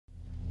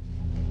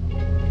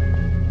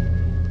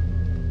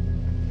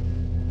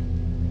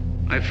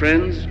My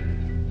friends,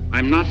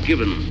 I'm not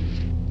given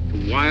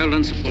to wild,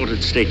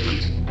 unsupported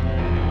statements.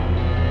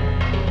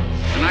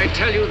 And I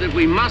tell you that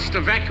we must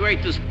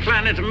evacuate this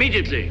planet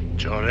immediately.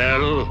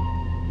 Jor-El,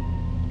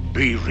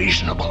 be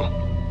reasonable.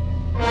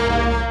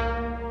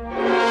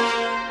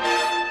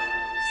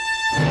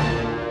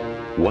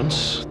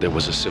 Once there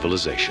was a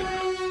civilization,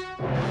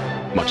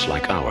 much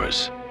like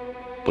ours,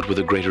 but with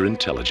a greater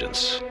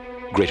intelligence,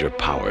 greater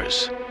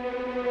powers,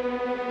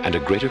 and a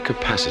greater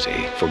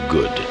capacity for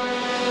good.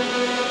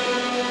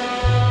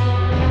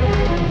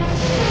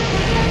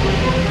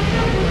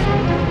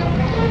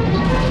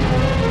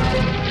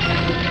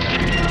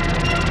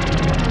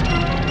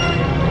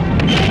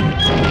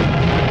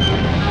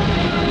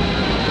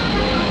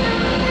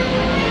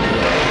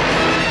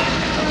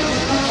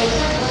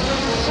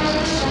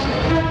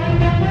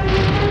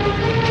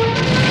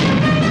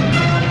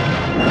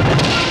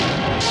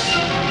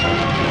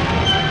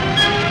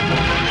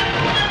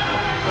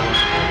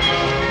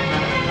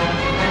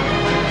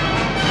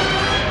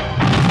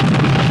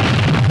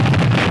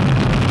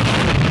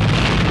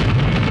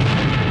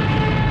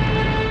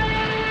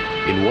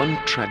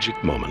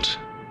 Tragic moment,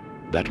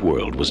 that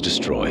world was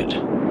destroyed.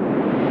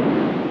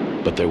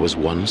 But there was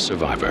one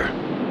survivor.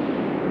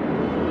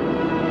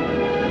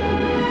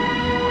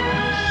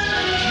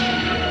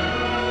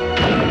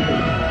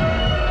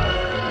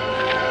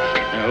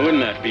 Now,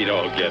 wouldn't that beat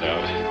all get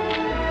out?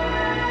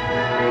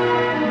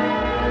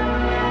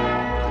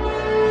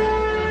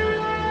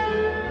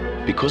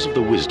 Because of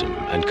the wisdom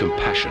and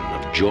compassion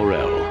of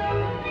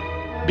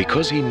Jor-El,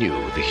 because he knew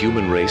the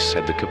human race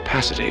had the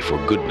capacity for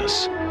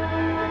goodness,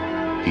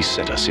 he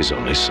sent us his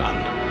only son.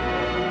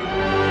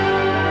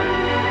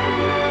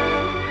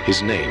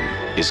 His name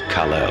is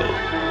Kal-El.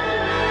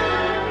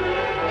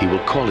 He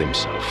will call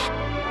himself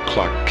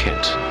Clark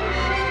Kent.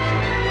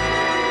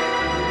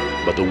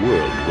 But the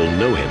world will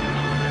know him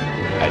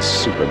as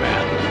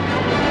Superman.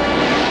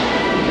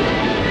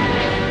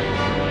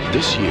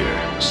 This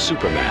year,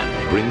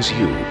 Superman brings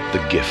you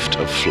the gift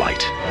of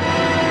flight.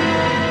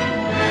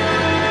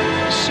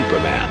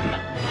 Superman,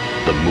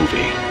 the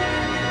movie.